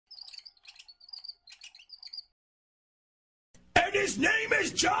And his name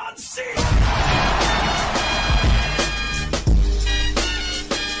is John C.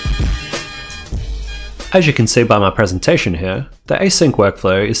 As you can see by my presentation here, the async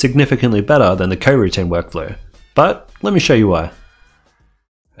workflow is significantly better than the coroutine workflow, but let me show you why.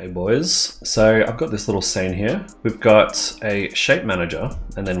 Hey boys, so I've got this little scene here. We've got a shape manager,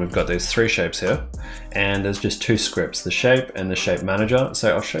 and then we've got these three shapes here, and there's just two scripts, the shape and the shape manager.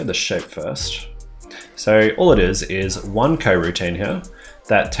 So I'll show the shape first. So all it is one coroutine here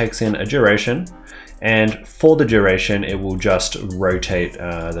that takes in a duration, and for the duration it will just rotate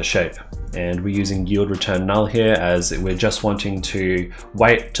the shape. And we're using yield return null here as we're just wanting to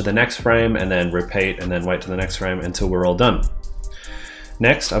wait to the next frame and then repeat and then wait to the next frame until we're all done.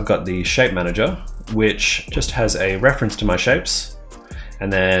 Next, I've got the shape manager, which just has a reference to my shapes.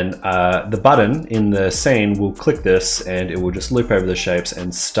 And then the button in the scene will click this and it will just loop over the shapes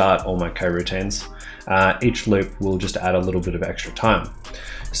and start all my coroutines. Each loop will just add a little bit of extra time.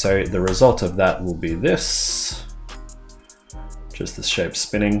 So the result of that will be this, just the shape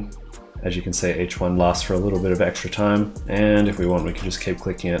spinning. As you can see, each one lasts for a little bit of extra time. And if we want, we can just keep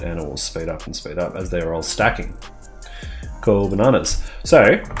clicking it and it will speed up as they are all stacking. Cool bananas.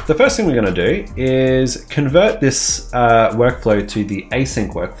 So the first thing we're going to do is convert this workflow to the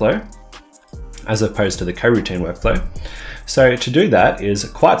async workflow as opposed to the coroutine workflow. So to do that is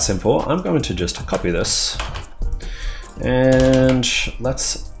quite simple. I'm going to just copy this and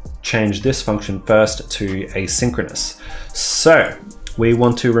let's change this function first to asynchronous. So we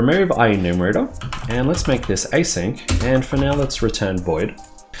want to remove IEnumerator and let's make this async, and for now let's return void.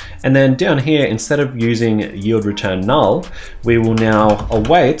 And then down here, instead of using yield return null, we will now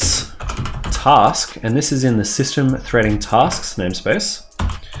await task, and this is in the system threading tasks namespace,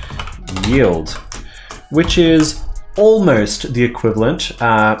 yield, which is almost the equivalent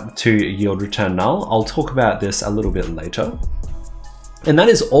to yield return null. I'll talk about this a little bit later. And that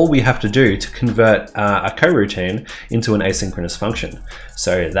is all we have to do to convert a coroutine into an asynchronous function.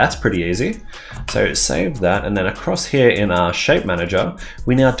 So that's pretty easy. So save that, and then across here in our shape manager,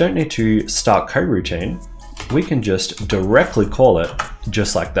 we now don't need to start coroutine. We can just directly call it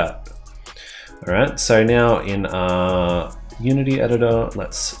just like that. All right, so now in our Unity editor,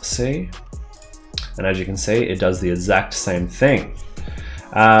 let's see. And as you can see, it does the exact same thing.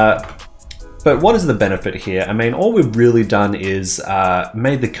 But what is the benefit here? I mean, all we've really done is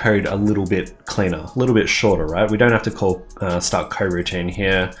made the code a little bit cleaner, a little bit shorter, right? We don't have to call start coroutine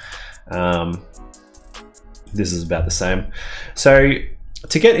here. This is about the same. So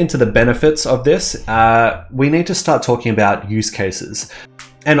to get into the benefits of this, we need to start talking about use cases.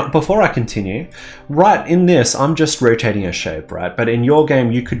 And before I continue, right in this, I'm just rotating a shape, right? But in your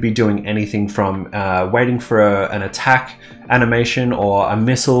game, you could be doing anything from waiting for an attack animation or a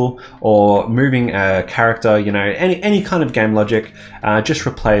missile or moving a character, you know, any kind of game logic. Just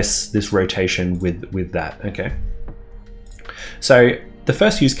replace this rotation with that, okay? So the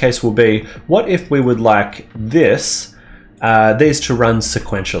first use case will be, what if we would like these to run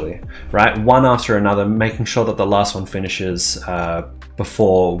sequentially, right? One after another, making sure that the last one finishes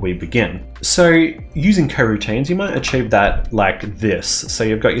before we begin. So using coroutines, you might achieve that like this. So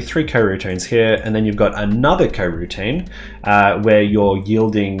you've got your three coroutines here, and then you've got another coroutine where you're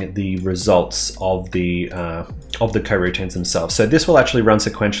yielding the results of the coroutines themselves. So this will actually run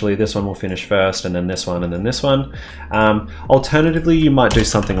sequentially. This one will finish first, and then this one, and then this one. Alternatively, you might do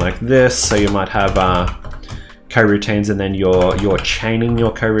something like this. So you might have coroutines, and then you're chaining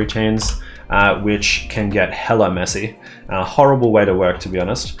your coroutines, which can get hella messy. Horrible way to work, to be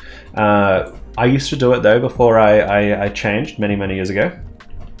honest. I used to do it though before I changed many years ago.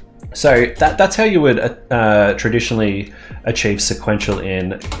 So that's how you would traditionally achieve sequential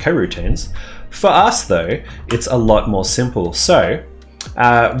in coroutines. For us though, it's a lot more simple. So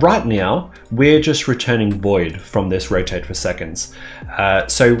right now, we're just returning void from this rotate for seconds.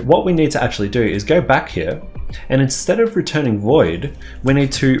 So what we need to actually do is go back here, and instead of returning void, we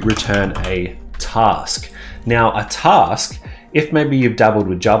need to return a task. Now a task, if maybe you've dabbled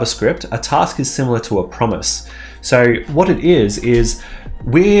with JavaScript, a task is similar to a promise. So what it is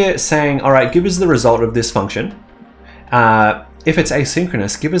we're saying, all right, give us the result of this function. If it's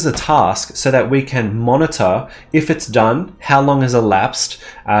asynchronous, give us a task so that we can monitor if it's done, how long has elapsed,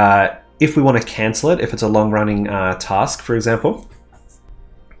 if we want to cancel it, if it's a long-running task, for example.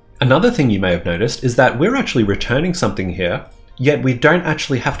 Another thing you may have noticed is that we're actually returning something here, yet we don't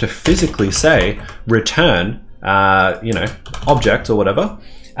actually have to physically say return, you know, object or whatever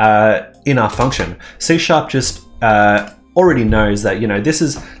in our function. C# just already knows that, you know, this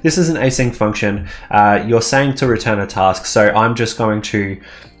is an async function. You're saying to return a task, so I'm just going to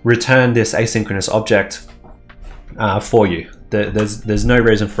return this asynchronous object for you. There's no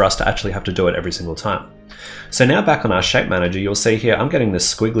reason for us to actually have to do it every single time. So now back on our shape manager, you'll see here, I'm getting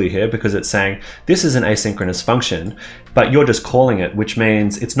this squiggly here because it's saying this is an asynchronous function, but you're just calling it, which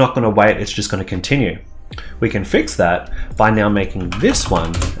means it's not going to wait, it's just going to continue. We can fix that by now making this one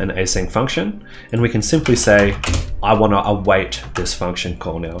an async function, and we can simply say, I want to await this function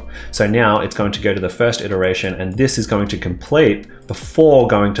call now. So now it's going to go to the first iteration, and this is going to complete before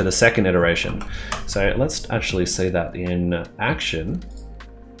going to the second iteration. So let's actually see that in action.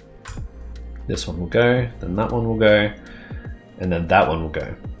 This one will go, then that one will go, and then that one will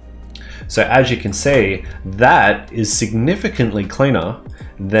go. So as you can see, that is significantly cleaner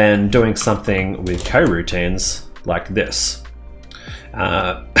than doing something with coroutines like this.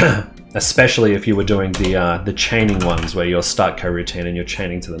 Especially if you were doing the chaining ones where you'll start coroutine and you're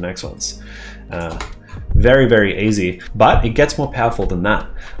chaining to the next ones. Very, very easy, but it gets more powerful than that.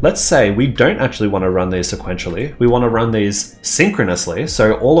 Let's say we don't actually want to run these sequentially. We want to run these synchronously,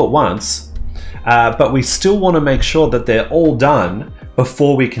 so all at once, but we still want to make sure that they're all done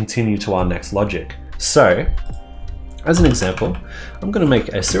before we continue to our next logic. So, as an example, I'm going to make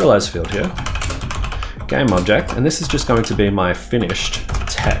a serialized field here, game object, and this is just going to be my finished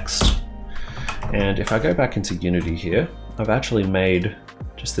text. And if I go back into Unity here, I've actually made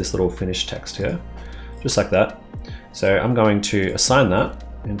just this little finished text here, just like that. So I'm going to assign that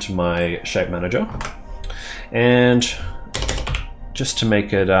into my shape manager, and just to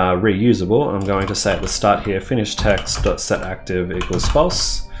make it reusable, I'm going to say at the start here, finished text.setActive equals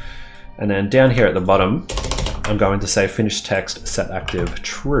false, and then down here at the bottom, I'm going to say finished text setActive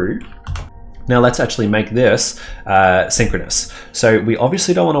true. Now let's actually make this synchronous. So we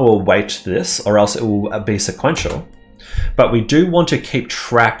obviously don't want to await this, or else it will be sequential, but we do want to keep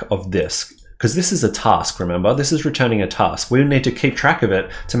track of this, because this is a task, remember? This is returning a task. We need to keep track of it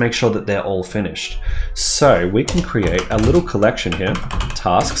to make sure that they're all finished. So we can create a little collection here,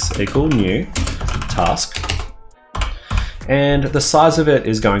 tasks equal new task, and the size of it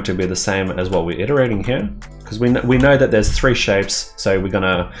is going to be the same as what we're iterating here, because we know that there's 3 shapes, so we're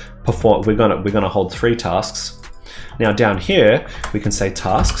gonna hold 3 tasks. Now down here, we can say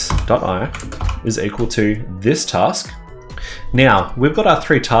tasks.i is equal to this task. Now we've got our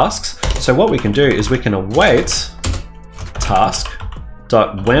 3 tasks, so what we can do is we can await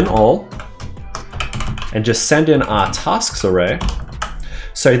task.whenAll and just send in our tasks array.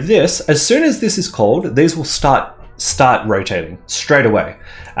 So this, as soon as this is called, these will start rotating straight away.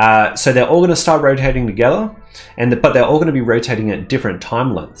 So they're all going to start rotating together, but they're all going to be rotating at different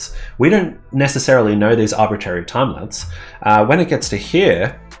time lengths. We don't necessarily know these arbitrary time lengths. When it gets to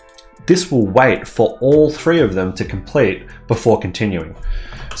here, this will wait for all 3 of them to complete before continuing.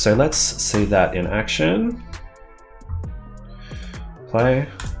 So let's see that in action. Play,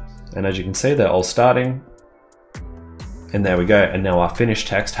 and as you can see, they're all starting. And there we go, and now our finished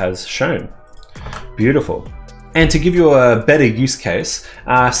text has shown. Beautiful. And to give you a better use case,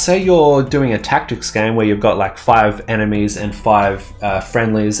 say you're doing a tactics game where you've got like 5 enemies and 5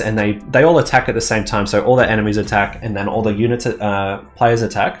 friendlies, and they all attack at the same time. So all the enemies attack, and then all the units players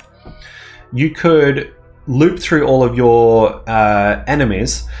attack. You could loop through all of your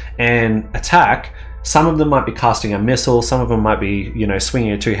enemies and attack. Some of them might be casting a missile, some of them might be, you know,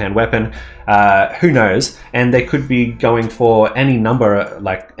 swinging a 2-hand weapon, who knows, and they could be going for any number,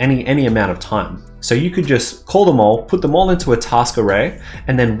 like any amount of time. So you could just call them all, put them all into a task array,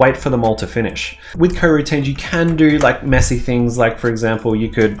 and then wait for them all to finish. With coroutines, you can do like messy things, like for example, you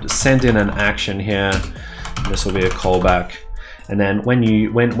could send in an action here. This will be a callback. And then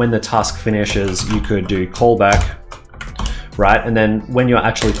when the task finishes, you could do callback, right? And then when you're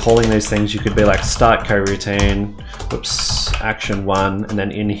actually calling these things, you could be like start coroutine, whoops, action 1, and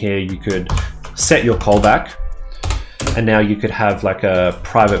then in here you could set your callback. And now you could have like a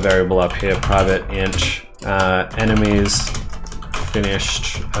private variable up here, private int enemies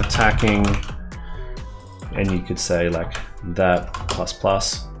finished attacking, and you could say like that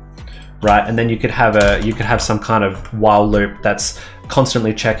plus. Right, and then you could have some kind of while loop that's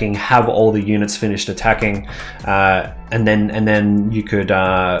constantly checking have all the units finished attacking, and then you could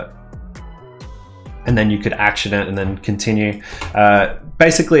action it and then continue.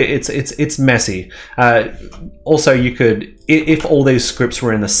 Basically, it's messy. Also, you could, if all these scripts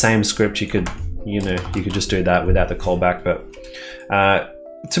were in the same script, you could just do that without the callback. But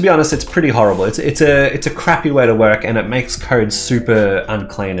to be honest, it's pretty horrible. It's a crappy way to work, and it makes code super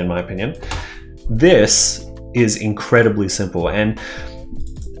unclean, in my opinion. This is incredibly simple, and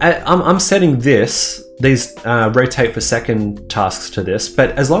I'm setting these rotate for second tasks to this, but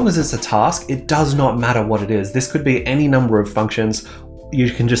as long as it's a task, it does not matter what it is. This could be any number of functions. you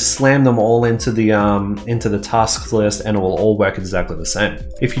can just slam them all into the tasks list and it will all work exactly the same.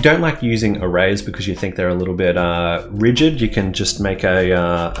 If you don't like using arrays because you think they're a little bit rigid, you can just make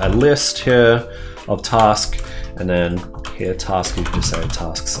a list here of task, and then here task, you can just say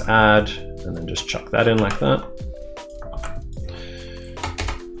tasks add, and then just chuck that in like that.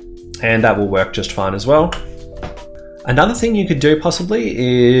 And that will work just fine as well. Another thing you could do possibly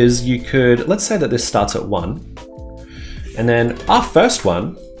is you could, let's say that this starts at 1. And then our first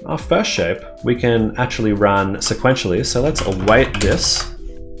one, our first shape, we can actually run sequentially. So let's await this.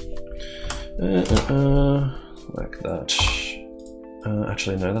 Like that.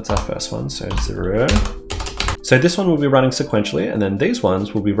 Actually, no, that's our first one, so 0. So this one will be running sequentially, and then these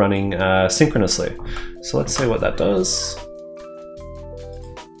ones will be running synchronously. So let's see what that does.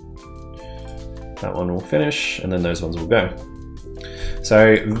 That one will finish, and then those ones will go.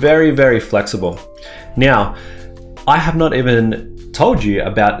 So very, very flexible. Now, I have not even told you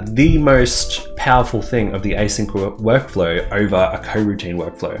about the most powerful thing of the async workflow over a coroutine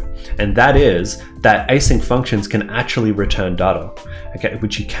workflow. And that is that async functions can actually return data, okay,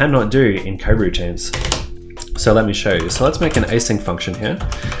 which you cannot do in coroutines. So let me show you. So let's make an async function here.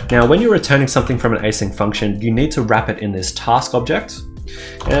 Now, when you're returning something from an async function, you need to wrap it in this task object.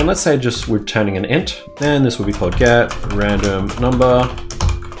 And let's say just returning an int, and this will be called get random number.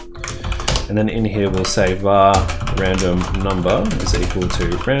 And then in here we'll say var random number is equal to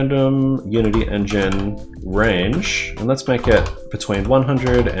random Unity engine range, and let's make it between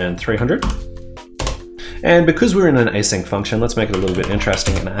 100 and 300. And because we're in an async function, let's make it a little bit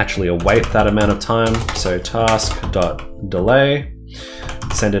interesting and actually await that amount of time. So task.delay,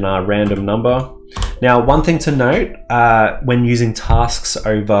 send in our random number. Now, one thing to note when using tasks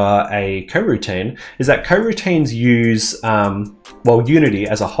over a coroutine is that coroutines use, well, Unity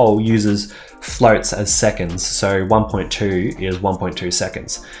as a whole uses floats as seconds. So 1.2 is 1.2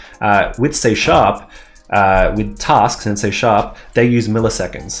 seconds. With C#, with tasks in C#, they use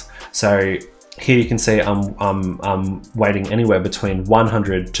milliseconds. So here you can see I'm waiting anywhere between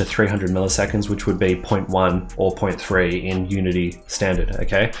 100 to 300 milliseconds, which would be 0.1 or 0.3 in Unity standard,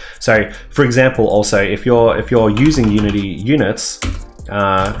 okay? So for example, also, if you're using Unity units,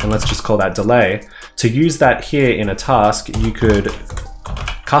 and let's just call that delay, to use that here in a task, you could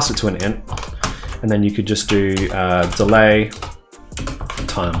cast it to an int, and then you could just do delay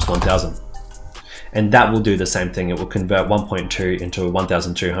times 1000. And that will do the same thing. It will convert 1.2 into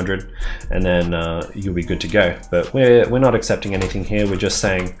 1200, and then you'll be good to go. But we're not accepting anything here. We're just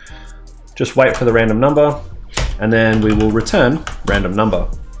saying, just wait for the random number, and then we will return random number.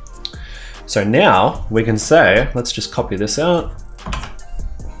 So now we can say, let's just copy this out,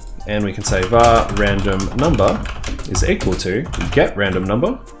 and we can say var random number is equal to get random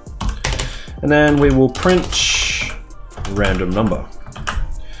number, and then we will print random number.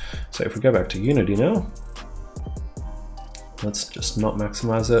 So if we go back to Unity now, let's just not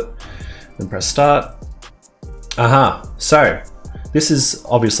maximize it, then press start. Aha, so this is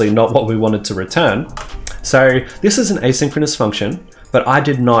obviously not what we wanted to return. So this is an asynchronous function, but I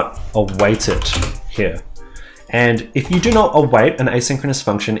did not await it here. And if you do not await an asynchronous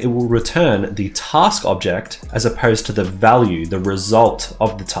function, it will return the task object as opposed to the value, the result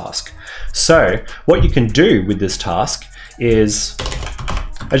of the task. So what you can do with this task is,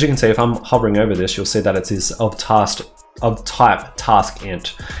 as you can see, if I'm hovering over this, you'll see that it is of type task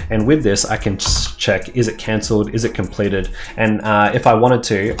int. And with this, I can check, is it canceled? Is it completed? And if I wanted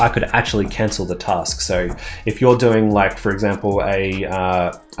to, I could actually cancel the task. So if you're doing, like, for example,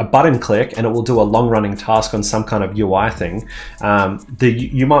 a button click, and it will do a long running task on some kind of UI thing,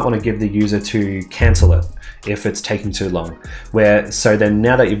 you might want to give the user to cancel it if it's taking too long. So then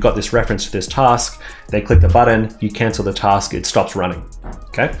now that you've got this reference to this task, they click the button, you cancel the task, it stops running.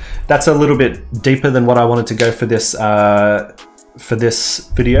 Okay, that's a little bit deeper than what I wanted to go for this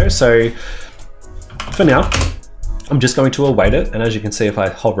video. So for now, I'm just going to await it, and as you can see, if I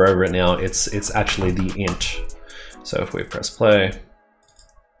hover over it now, it's actually the int. So if we press play,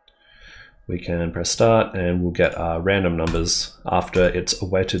 we can press start, and we'll get our random numbers after it's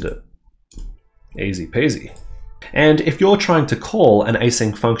awaited it. Easy peasy. And if you're trying to call an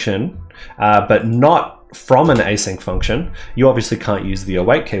async function, but not from an async function, you obviously can't use the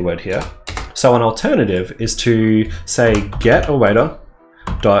await keyword here. So an alternative is to say get awaiter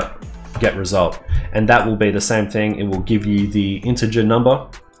dot get result, and that will be the same thing. It will give you the integer number.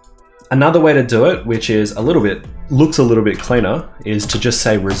 Another way to do it, which is looks a little bit cleaner, is to just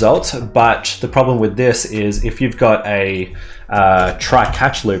say result. But the problem with this is if you've got a try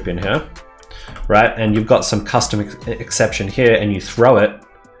catch loop in here, right, and you've got some custom exception here, and you throw it,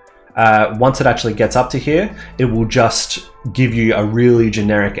 once it actually gets up to here, it will just give you a really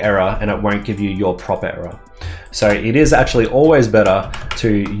generic error and it won't give you your proper error. So it is actually always better to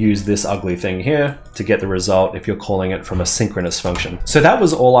use this ugly thing here to get the result if you're calling it from a synchronous function. So that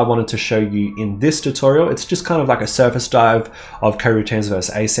was all I wanted to show you in this tutorial. It's just kind of like a surface dive of coroutines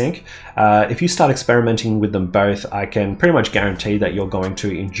versus async. If you start experimenting with them both, I can pretty much guarantee that you're going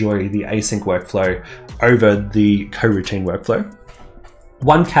to enjoy the async workflow over the coroutine workflow.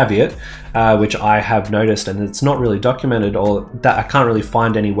 One caveat, which I have noticed, and it's not really documented or that I can't really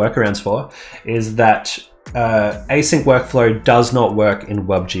find any workarounds for, is that async workflow does not work in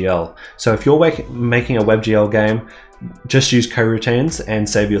WebGL. So if you're making a WebGL game, just use coroutines and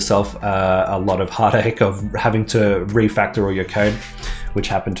save yourself a lot of heartache of having to refactor all your code, which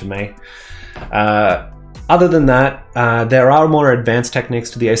happened to me. Other than that, there are more advanced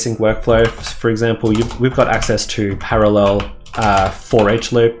techniques to the async workflow. For example, we've got access to parallel for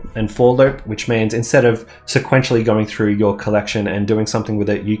each loop and for loop, which means instead of sequentially going through your collection and doing something with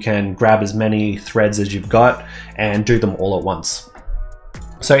it, you can grab as many threads as you've got and do them all at once.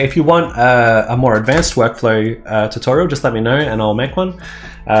 So if you want a more advanced workflow tutorial, just let me know and I'll make one.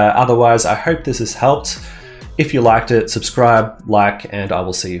 Otherwise, I hope this has helped. If you liked it, subscribe, like, and I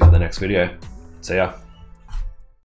will see you for the next video. See ya.